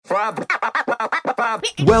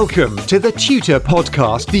Welcome to the Tutor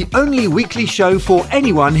Podcast, the only weekly show for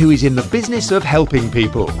anyone who is in the business of helping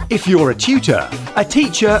people. If you're a tutor, a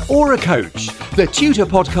teacher, or a coach, the Tutor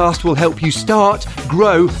Podcast will help you start,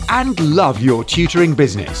 grow, and love your tutoring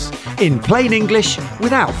business. In plain English,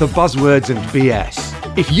 without the buzzwords and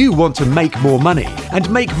BS. If you want to make more money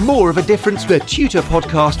and make more of a difference, the Tutor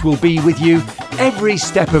Podcast will be with you every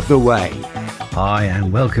step of the way. Hi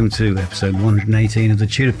and welcome to episode 118 of the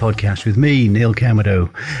Tutor Podcast with me, Neil Camado,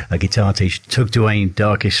 a guitar teacher tucked away in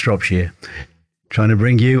darkest Shropshire, trying to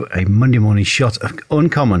bring you a Monday morning shot of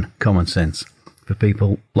uncommon common sense for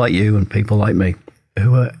people like you and people like me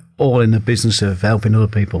who are all in the business of helping other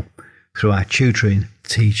people through our tutoring,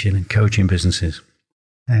 teaching and coaching businesses.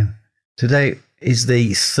 Now, today is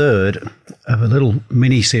the third of a little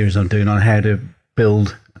mini series I'm doing on how to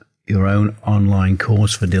build your own online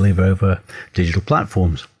course for delivery over digital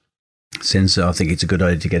platforms. Since I think it's a good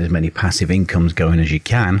idea to get as many passive incomes going as you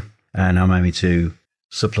can, and I'm aiming to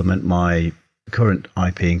supplement my current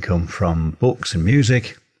IP income from books and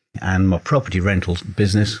music and my property rentals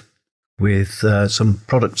business with some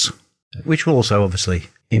products, which will also obviously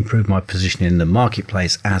improve my position in the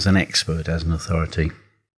marketplace as an expert, as an authority.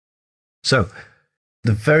 So,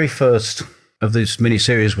 the very first of this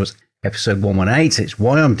mini-series was episode 118. It's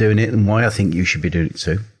why I'm doing it and why I think you should be doing it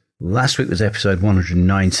too. Last week was episode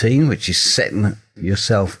 119, which is setting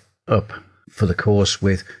yourself up for the course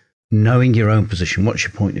with knowing your own position. What's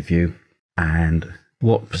your point of view and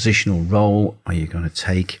what positional role are you going to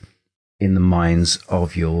take in the minds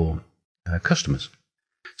of your customers?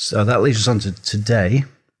 So that leads us on to today,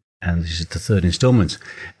 and this is the third installment,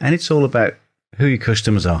 and it's all about who your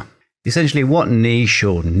customers are. Essentially, what niche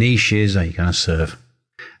or niches are you going to serve?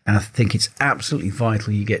 And I think it's absolutely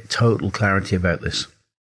vital you get total clarity about this,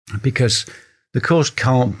 because the course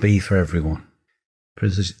can't be for everyone.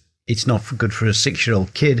 Because it's not good for a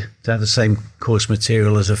 6-year-old kid to have the same course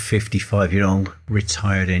material as a 55-year-old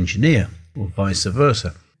retired engineer, or vice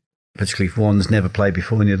versa, particularly if one's never played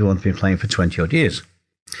before and the other one's been playing for 20-odd years.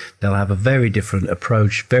 They'll have a very different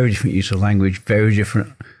approach, very different use of language, very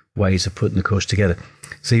different ways of putting the course together.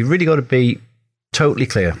 So you've really got to be totally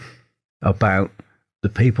clear about the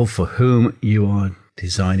people for whom you are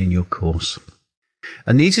designing your course.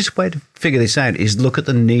 And the easiest way to figure this out is look at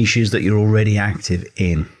the niches that you're already active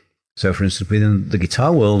in. So for instance, within the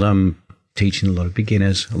guitar world, I'm teaching a lot of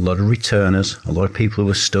beginners, a lot of returners, a lot of people who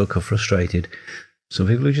are stuck or frustrated. Some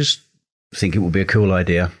people who just think it would be a cool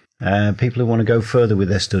idea. People who want to go further with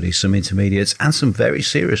their studies, some intermediates, and some very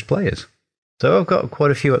serious players. So I've got quite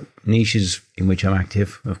a few niches in which I'm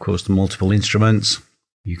active. Of course, the multiple instruments,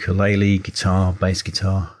 ukulele, guitar, bass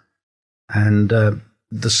guitar, and the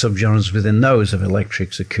subgenres within those of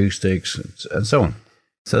electrics, acoustics, and so on.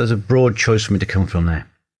 So there's a broad choice for me to come from there.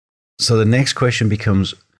 So the next question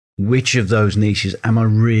becomes, which of those niches am I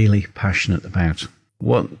really passionate about?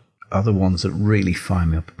 What are the ones that really fire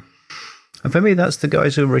me up? And for me, that's the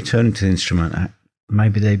guys who are returning to the instrument.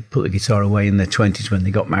 Maybe they put the guitar away in their 20s when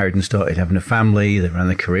they got married and started having a family, they ran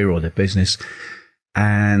their career or their business,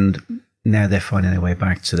 and now they're finding their way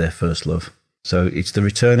back to their first love. So it's the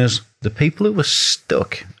returners, the people who are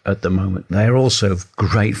stuck at the moment. They're also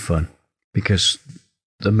great fun because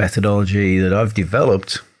the methodology that I've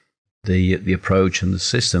developed, the approach and the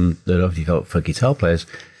system that I've developed for guitar players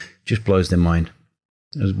just blows their mind.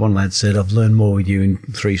 As one lad said, I've learned more with you in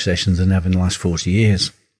 3 sessions than I've in the last 40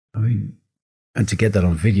 years. I mean, and to get that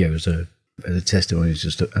on video as a testimony is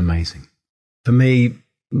just amazing. For me,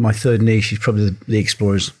 my third niche is probably the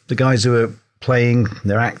explorers. The guys who are playing,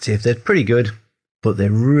 they're active, they're pretty good, but they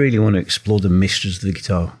really want to explore the mysteries of the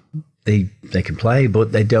guitar. They can play,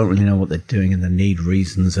 but they don't really know what they're doing and they need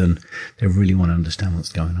reasons and they really want to understand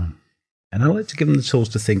what's going on. And I like to give them the tools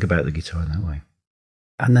to think about the guitar in that way.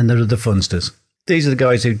 And then there are the funsters. These are the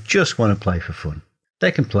guys who just want to play for fun.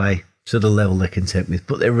 They can play to the level they're content with,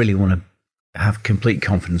 but they really want to have complete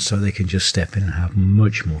confidence so they can just step in and have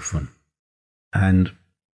much more fun. And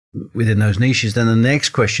within those niches, then the next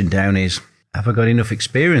question down is, have I got enough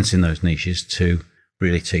experience in those niches to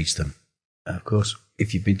really teach them? Of course,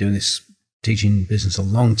 if you've been doing this teaching business a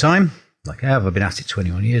long time, like I have, I've been at it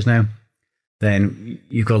 21 years now, then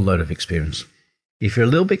you've got a lot of experience. If you're a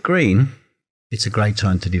little bit green, it's a great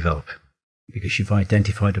time to develop because you've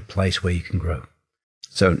identified a place where you can grow.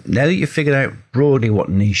 So now that you've figured out broadly what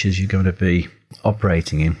niches you're going to be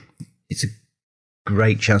operating in, it's a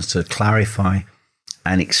great chance to clarify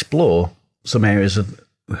and explore some areas of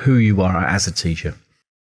who you are as a teacher.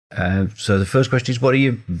 So the first question is, what are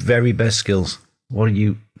your very best skills? What are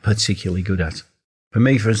you particularly good at? For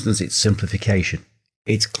me, for instance, it's simplification.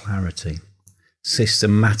 It's clarity.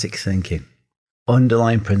 systematic thinking,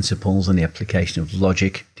 underlying principles and the application of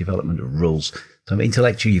logic, development of rules. So I'm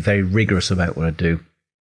intellectually very rigorous about what I do.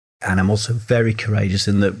 And I'm also very courageous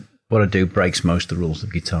in that what I do breaks most of the rules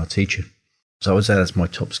of guitar teaching. So I would say that's my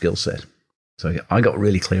top skill set. So I got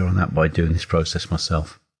really clear on that by doing this process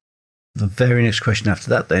myself. The very next question after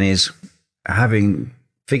that then is, having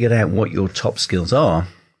figured out what your top skills are,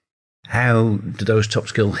 how do those top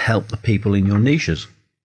skills help the people in your niches?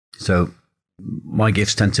 So my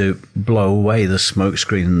gifts tend to blow away the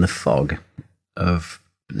smokescreen and the fog of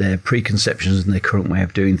their preconceptions and their current way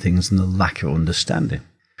of doing things and the lack of understanding.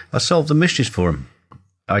 I solve the mysteries for them.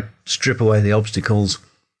 I strip away the obstacles,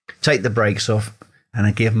 take the brakes off, and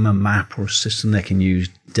I give them a map or a system they can use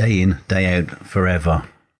day in, day out, forever.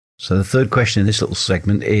 So the third question in this little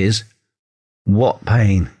segment is, what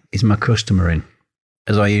pain is my customer in?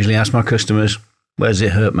 As I usually ask my customers, where's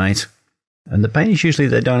it hurt, mate? And the pain is usually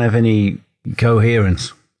they don't have any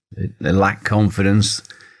coherence. They lack confidence.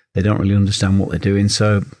 They don't really understand what they're doing,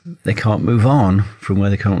 so they can't move on from where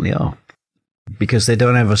they currently are. Because they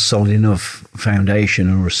don't have a solid enough foundation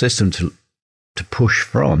or a system to push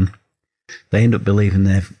from, they end up believing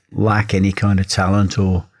they lack any kind of talent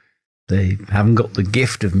or they haven't got the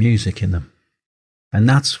gift of music in them. And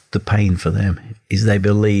that's the pain for them, is they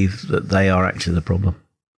believe that they are actually the problem.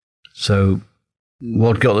 So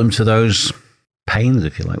what got them to those pains,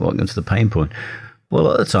 if you like? What got them to the pain point?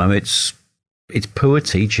 Well, at the time, it's poor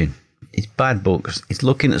teaching. It's bad books. It's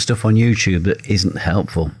looking at stuff on YouTube that isn't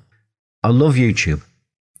helpful. I love YouTube.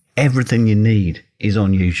 Everything you need is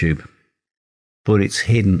on YouTube. But it's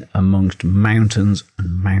hidden amongst mountains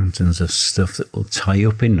and mountains of stuff that will tie you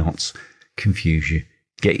up in knots, confuse you,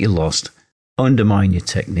 get you lost, undermine your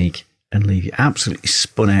technique, and leave you absolutely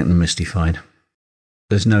spun out and mystified.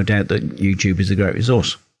 There's no doubt that YouTube is a great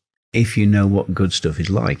resource if you know what good stuff is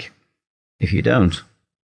like. If you don't,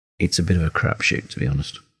 it's a bit of a crapshoot, to be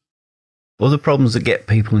honest. Other problems that get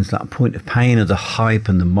people into that point of pain are the hype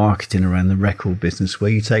and the marketing around the record business, where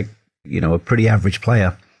you take, a pretty average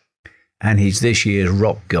player and he's this year's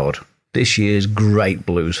rock god, this year's great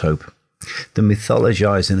blues hope. The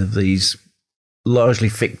mythologizing of these largely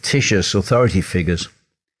fictitious authority figures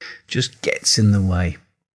just gets in the way,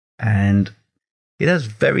 and it has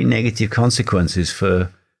very negative consequences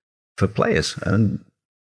for players. And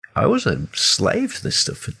I was a slave to this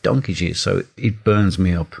stuff for donkey's years, so it burns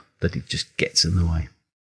me up that it just gets in the way.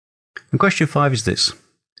 And question 5 is this: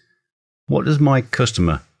 what does my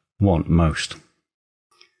customer want most?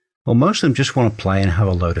 Well, most of them just want to play and have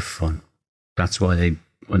a load of fun. That's why they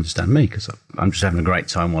understand me, because I'm just having a great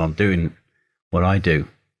time while I'm doing what I do.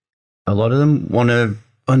 A lot of them want to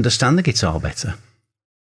understand the guitar better,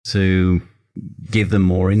 to give them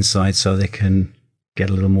more insight so they can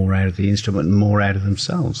get a little more out of the instrument and more out of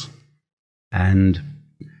themselves. And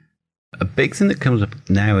a big thing that comes up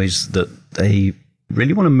now is that they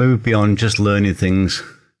really want to move beyond just learning things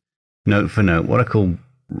note for note, what I call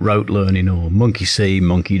rote learning or monkey see,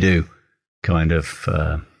 monkey do kind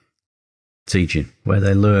of teaching, where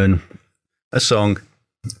they learn a song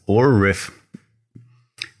or a riff,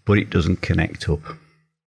 but it doesn't connect up.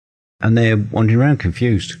 And they're wandering around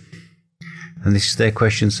confused. And this is their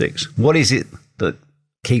question 6. What is it that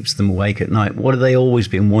keeps them awake at night? What have they always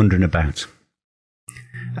been wondering about?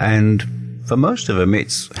 And for most of them,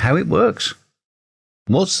 it's how it works.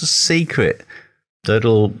 What's the secret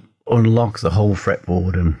that'll unlock the whole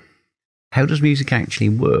fretboard, and how does music actually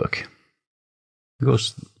work? Of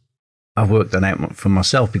course, I've worked that out for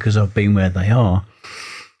myself because I've been where they are,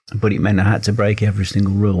 but it meant I had to break every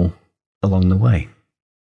single rule along the way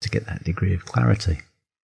to get that degree of clarity.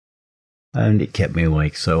 And it kept me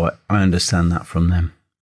awake, so I understand that from them.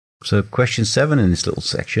 So question 7 in this little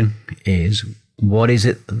section is, what is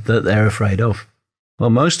it that they're afraid of? Well,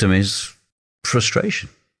 most of them is frustration.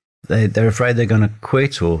 They're afraid they're going to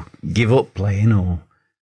quit or give up playing or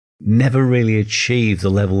never really achieve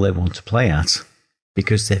the level they want to play at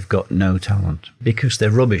because they've got no talent, because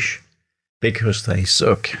they're rubbish, because they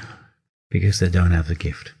suck, because they don't have the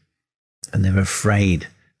gift. And they're afraid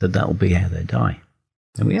that will be how they die.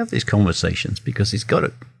 And we have these conversations because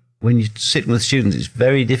when you're sitting with students, it's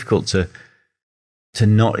very difficult to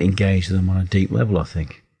not engage them on a deep level, I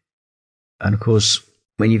think. And of course,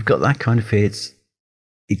 when you've got that kind of fear,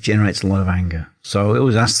 it generates a lot of anger. So I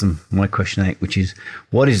always ask them my question 8, which is,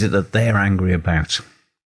 what is it that they're angry about?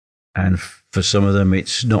 And for some of them,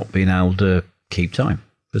 it's not being able to keep time.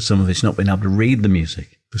 For some of it's not being able to read the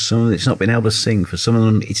music. For some of it's not being able to sing. For some of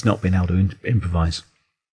them, it's not being able to improvise.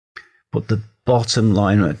 But the bottom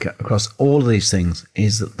line across all of these things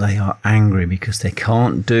is that they are angry because they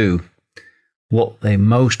can't do what they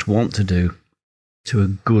most want to do to a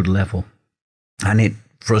good level. And it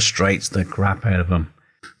frustrates the crap out of them.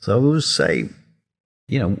 So I always say,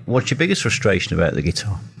 what's your biggest frustration about the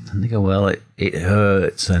guitar? And they go, well, it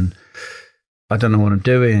hurts and I don't know what I'm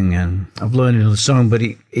doing and I've learned another song, but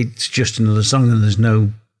it's just another song and there's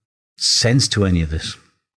no sense to any of this.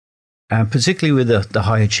 And particularly with the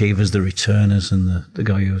high achievers, the returners and the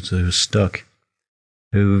guys who are stuck,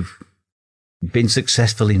 who've been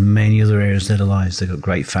successful in many other areas of their lives. They've got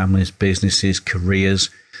great families, businesses, careers.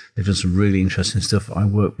 They've done some really interesting stuff. I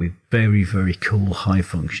work with very, very cool,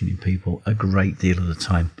 high-functioning people a great deal of the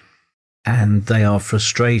time. And they are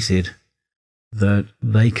frustrated that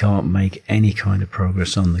they can't make any kind of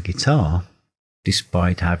progress on the guitar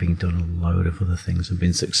despite having done a load of other things and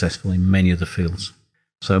been successful in many other fields.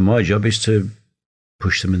 So my job is to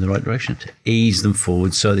push them in the right direction, to ease them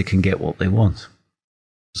forward so they can get what they want.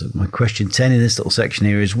 So my question 10 in this little section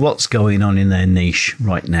here is, what's going on in their niche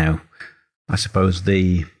right now? I suppose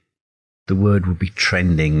the word would be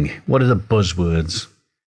trending. What are the buzzwords?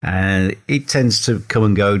 And it tends to come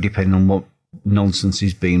and go depending on what nonsense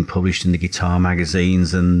is being published in the guitar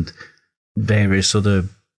magazines and various other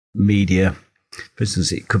media. For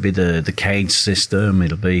instance, it could be the Cage system.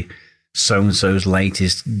 It'll be so-and-so's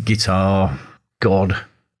latest guitar god.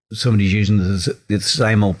 Somebody's using the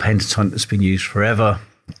same old pentatonic that's been used forever.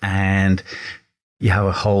 And you have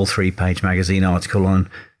a whole 3-page magazine article on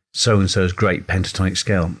so-and-so's great pentatonic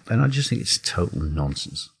scale. And I just think it's total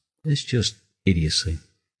nonsense. It's just idiocy.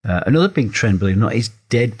 Another big trend, believe it or not, is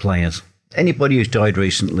dead players. Anybody who's died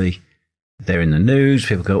recently, they're in the news.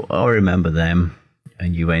 People go, oh, I remember them.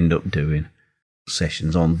 And you end up doing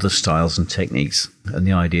sessions on the styles and techniques and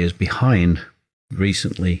the ideas behind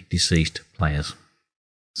recently deceased players.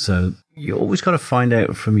 So you always got to find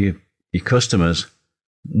out from your customers,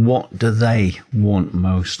 what do they want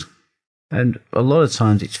most? And a lot of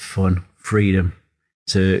times it's fun, freedom,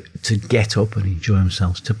 to get up and enjoy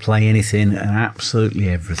themselves, to play anything and absolutely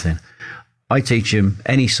everything. I teach them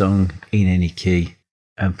any song in any key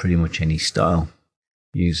and pretty much any style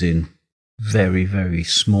using very, very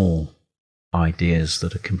small ideas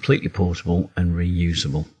that are completely portable and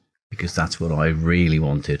reusable, because that's what I really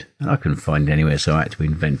wanted. And I couldn't find it anywhere, so I had to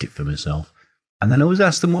invent it for myself. And then I always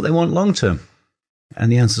ask them what they want long term.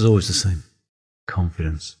 And the answer is always the same.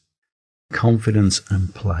 Confidence. Confidence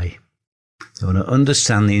and play. They want to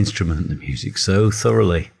understand the instrument, the music, so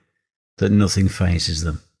thoroughly that nothing phases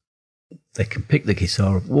them. They can pick the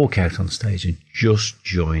guitar up, walk out on stage and just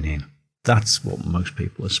join in. That's what most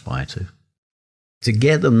people aspire to. To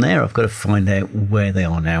get them there, I've got to find out where they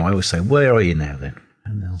are now. I always say, where are you now then?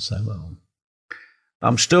 And they'll say, well,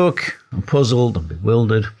 I'm stuck, I'm puzzled, I'm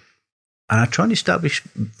bewildered. And I try and establish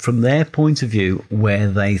from their point of view where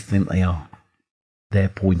they think they are, their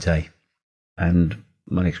point A. And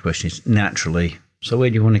my next question is, naturally, so where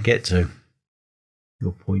do you want to get to?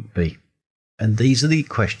 Your point B. And these are the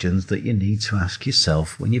questions that you need to ask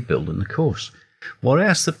yourself when you're building the course. What I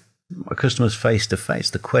ask my customers face to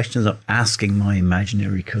face, the questions I'm asking my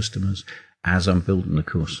imaginary customers as I'm building the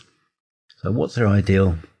course. So what's their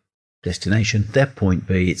ideal destination? Their point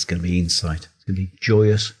B, it's going to be insight. It's going to be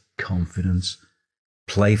joyous confidence,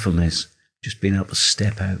 playfulness, just being able to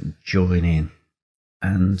step out and join in.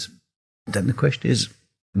 And then the question is,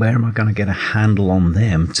 where am I going to get a handle on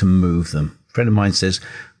them to move them? A friend of mine says,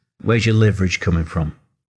 where's your leverage coming from?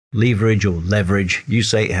 Leverage or leverage, you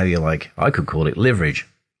say it how you like. I could call it leverage.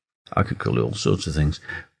 I could call it all sorts of things.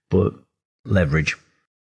 But leverage,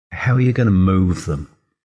 how are you going to move them?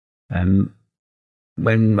 And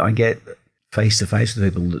when I get face-to-face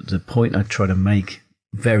with people, the point I try to make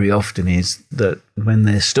very often is that when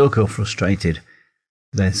they're stuck or frustrated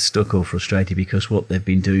because what they've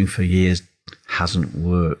been doing for years hasn't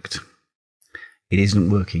worked. It isn't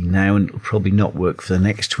working now and it'll probably not work for the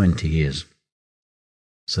next 20 years.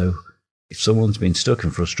 So if someone's been stuck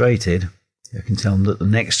and frustrated, I can tell them that the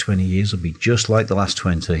next 20 years will be just like the last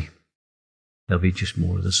 20. They'll be just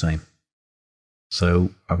more of the same. So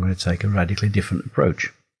I'm going to take a radically different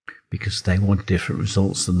approach because they want different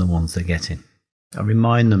results than the ones they're getting. I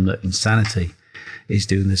remind them that insanity is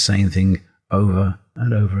doing the same thing over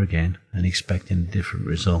and over again and expecting a different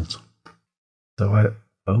result. So I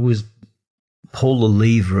always pull the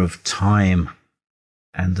lever of time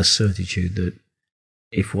and the certitude that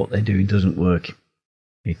if what they're doing doesn't work,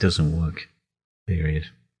 it doesn't work, period.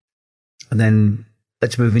 And then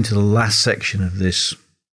let's move into the last section of this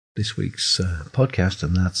week's podcast,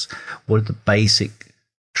 and that's what are the basic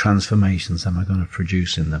transformations am I going to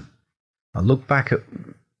produce in them? I look back at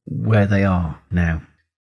where they are now.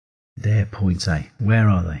 Their point A. Where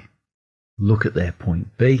are they? Look at their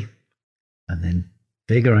point B. And then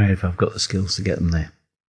figure out if I've got the skills to get them there.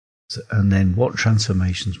 So, and then what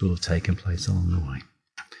transformations will have taken place along the way.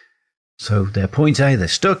 So they're point A, they're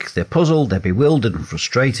stuck, they're puzzled, they're bewildered and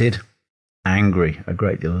frustrated, angry a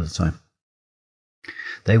great deal of the time.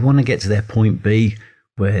 They want to get to their point B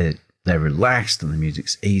where they're relaxed and the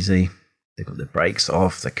music's easy. They've got their brakes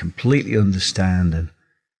off, they completely understand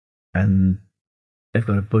and they've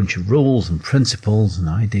got a bunch of rules and principles and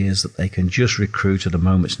ideas that they can just recruit at a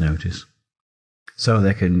moment's notice. So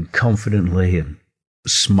they can confidently and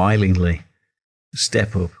smilingly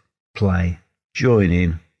step up, play, join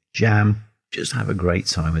in, jam, just have a great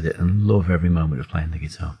time with it and love every moment of playing the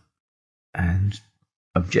guitar. And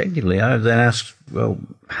objectively, I then asked, well,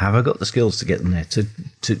 have I got the skills to get them there to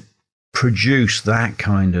produce that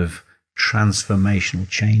kind of transformational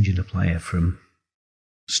change in a player from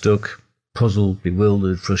stuck, puzzled,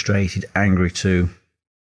 bewildered, frustrated, angry to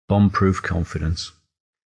bomb-proof confidence,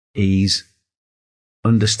 ease,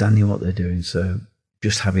 understanding what they're doing, so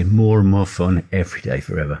just having more and more fun every day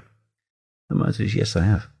forever? And my answer is yes, I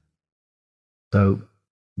have. So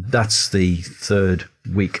that's the third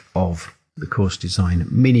week of the course design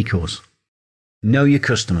mini course. Know your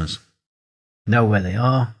customers. Know where they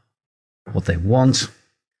are, what they want,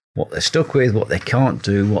 what they're stuck with, what they can't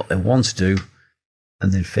do, what they want to do,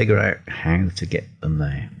 and then figure out how to get them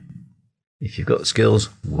there. If you've got the skills,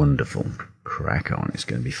 wonderful. Crack on. It's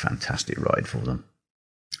going to be a fantastic ride for them.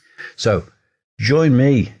 So join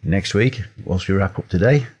me next week whilst we wrap up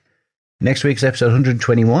today. Next week's episode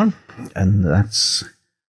 121, and that's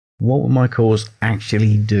what will my course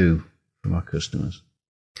actually do for my customers.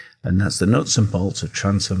 And that's the nuts and bolts of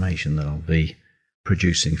transformation that I'll be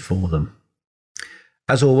producing for them.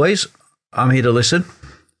 As always, I'm here to listen,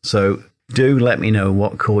 so do let me know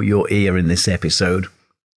what caught your ear in this episode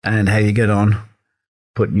and how you get on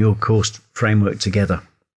putting your course framework together.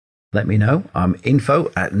 Let me know. I'm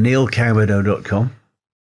info@neilcowmeadow.com.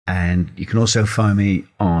 And you can also find me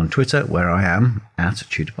on Twitter, where I am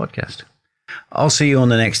 @TutorPodcast. I'll see you on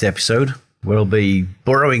the next episode, where I'll be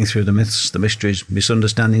burrowing through the myths, the mysteries,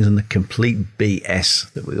 misunderstandings, and the complete BS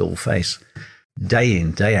that we all face. Day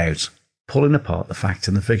in, day out, pulling apart the fact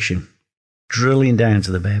and the fiction, drilling down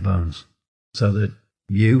to the bare bones, so that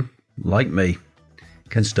you, like me,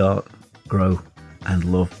 can start, grow, and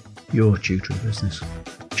love your tutoring business.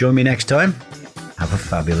 Join me next time. Have a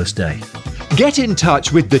fabulous day. Get in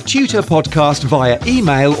touch with the Tutor Podcast via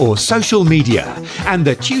email or social media, and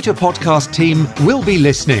the Tutor Podcast team will be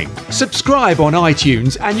listening. Subscribe on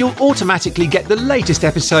iTunes and you'll automatically get the latest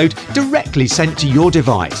episode directly sent to your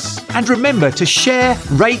device. And remember to share,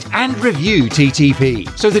 rate and review TTP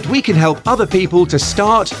so that we can help other people to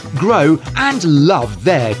start, grow and love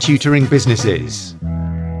their tutoring businesses.